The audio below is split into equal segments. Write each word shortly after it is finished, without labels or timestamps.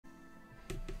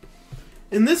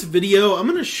In this video, I'm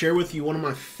going to share with you one of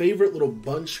my favorite little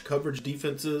bunch coverage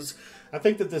defenses. I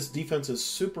think that this defense is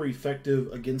super effective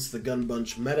against the gun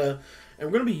bunch meta, and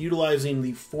we're going to be utilizing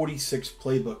the 46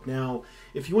 playbook. Now,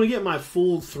 if you want to get my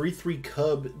full 3-3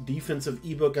 Cub defensive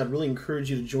ebook, I'd really encourage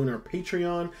you to join our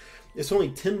Patreon. It's only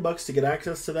 $10 to get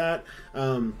access to that,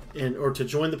 or to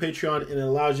join the Patreon, and it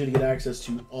allows you to get access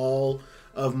to all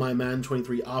of my Madden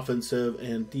 23 offensive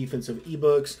and defensive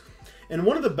ebooks. And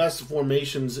one of the best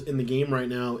formations in the game right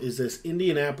now is this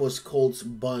Indianapolis Colts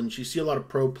bunch. You see a lot of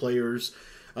pro players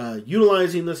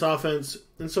utilizing this offense.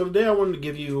 And so today I wanted to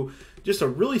give you just a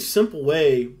really simple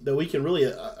way that we can really,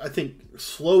 I think,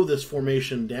 slow this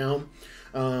formation down.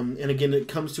 And again, it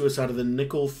comes to us out of the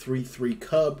nickel 3-3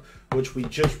 Cub, which we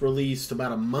just released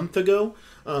about a month ago.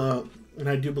 And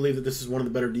I do believe that this is one of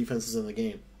the better defenses in the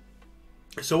game.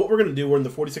 So what we're going to do, we're in the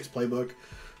 46 playbook.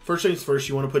 First things first,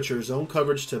 you want to put your zone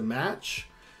coverage to match.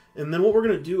 And then what we're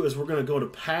going to do is we're going to go to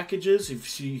packages. If you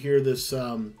see here this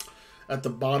at the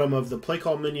bottom of the play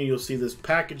call menu, you'll see this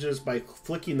packages. By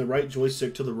flicking the right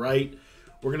joystick to the right,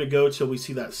 we're going to go till we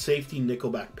see that safety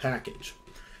nickelback package.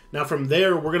 Now from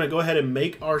there, we're going to go ahead and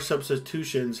make our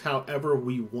substitutions however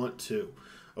we want to.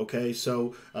 Okay,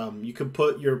 so you can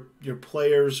put your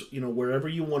players, wherever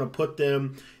you want to put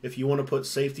them. If you want to put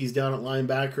safeties down at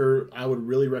linebacker, I would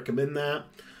really recommend that.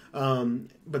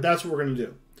 But that's what we're going to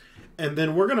do. And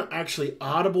then we're going to actually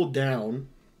audible down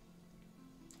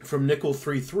from nickel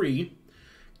 3-3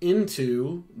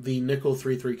 into the nickel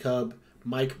 3-3 Cub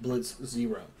Mike Blitz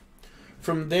 0.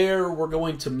 From there, we're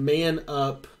going to man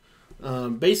up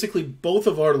basically both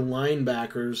of our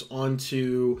linebackers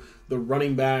onto the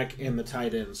running back and the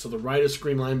tight end. So the right of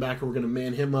screen linebacker, we're going to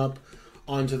man him up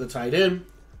onto the tight end.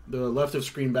 The left of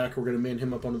screen backer, we're going to man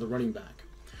him up onto the running back.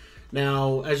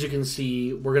 Now, as you can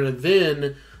see, we're going to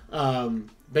then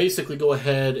basically go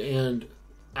ahead and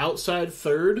outside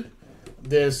third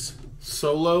this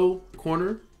solo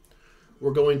corner.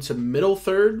 We're going to middle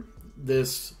third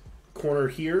this corner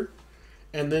here.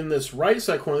 And then this right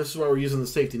side corner, this is why we're using the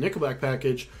safety nickelback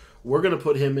package, we're going to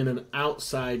put him in an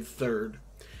outside third.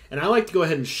 And I like to go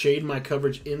ahead and shade my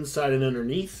coverage inside and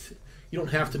underneath. You don't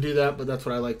have to do that, but that's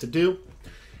what I like to do.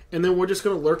 And then we're just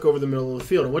going to lurk over the middle of the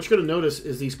field. And what you're going to notice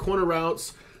is these corner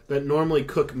routes that normally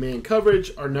cook man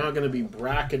coverage are now going to be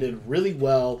bracketed really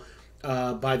well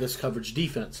by this coverage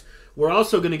defense. We're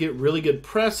also going to get really good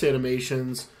press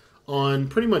animations on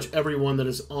pretty much everyone that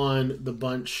is on the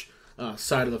bunch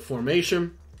side of the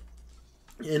formation.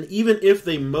 And even if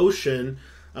they motion,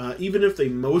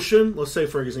 let's say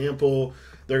for example,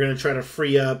 they're going to try to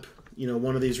free up,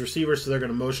 one of these receivers, so they're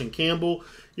going to motion Campbell,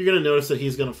 you're going to notice that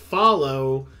he's going to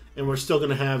follow, and we're still going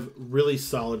to have really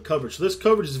solid coverage. So this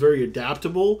coverage is very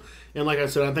adaptable, and like I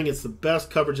said, I think it's the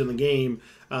best coverage in the game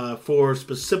for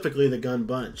specifically the gun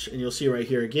bunch. And you'll see right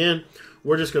here again,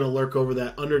 we're just going to lurk over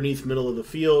that underneath middle of the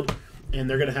field, and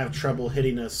they're going to have trouble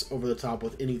hitting us over the top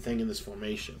with anything in this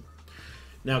formation.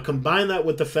 Now, combine that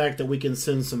with the fact that we can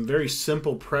send some very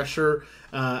simple pressure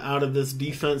out of this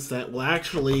defense that will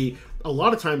actually a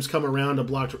lot of times come around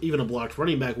even a blocked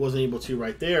running back wasn't able to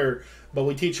right there. But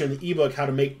we teach you in the ebook how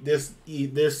to make this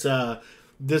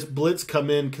blitz come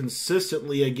in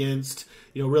consistently against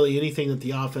really anything that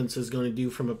the offense is going to do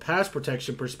from a pass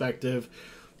protection perspective,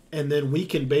 and then we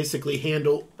can basically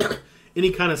handle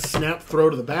any kind of snap throw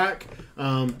to the back,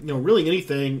 really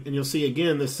anything. And you'll see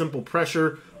again this simple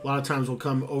pressure a lot of times will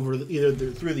come over either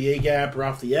through the A-gap or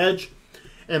off the edge.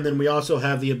 And then we also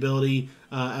have the ability,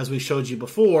 as we showed you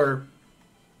before,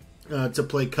 to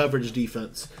play coverage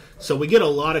defense. So we get a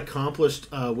lot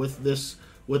accomplished with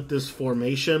this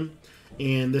formation.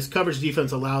 And this coverage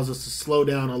defense allows us to slow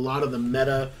down a lot of the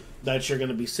meta that you're going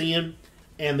to be seeing.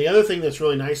 And the other thing that's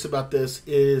really nice about this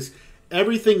is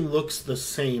everything looks the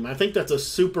same. I think that's a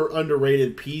super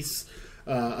underrated piece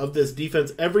of this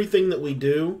defense. Everything that we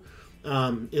do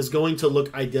is going to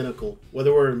look identical.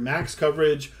 Whether we're in max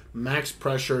coverage, max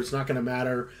pressure, it's not going to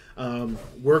matter.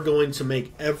 We're going to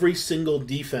make every single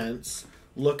defense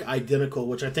look identical,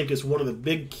 which I think is one of the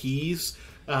big keys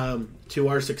to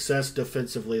our success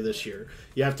defensively this year.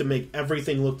 You have to make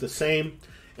everything look the same,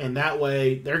 and that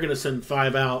way they're going to send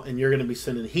 5 out, and you're going to be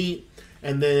sending heat,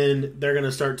 and then they're going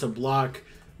to start to block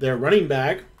their running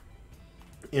back.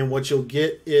 And what you'll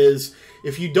get is,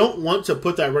 if you don't want to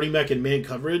put that running back in man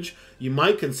coverage, you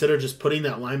might consider just putting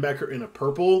that linebacker in a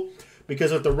purple,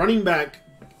 because if the running back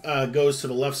goes to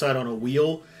the left side on a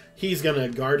wheel, he's going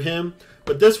to guard him.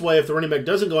 But this way, if the running back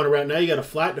doesn't go on a route, now you got a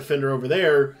flat defender over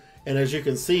there. And as you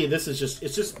can see,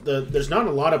 there's not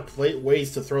a lot of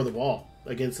ways to throw the ball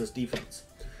against this defense.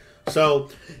 So,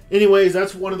 anyways,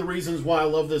 that's one of the reasons why I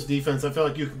love this defense. I feel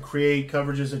like you can create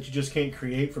coverages that you just can't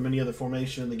create from any other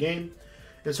formation in the game.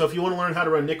 And so if you want to learn how to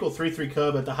run nickel 3-3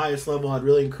 cub at the highest level, I'd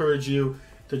really encourage you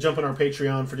to jump on our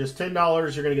Patreon. For just $10,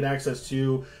 you're going to get access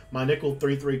to my nickel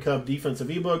 3-3 cub defensive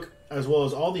ebook, as well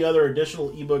as all the other additional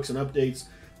ebooks and updates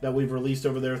that we've released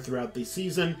over there throughout the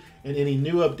season, and any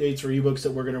new updates or ebooks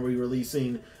that we're going to be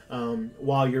releasing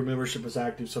while your membership is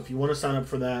active. So if you want to sign up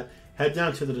for that, head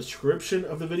down to the description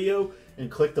of the video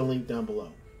and click the link down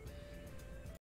below.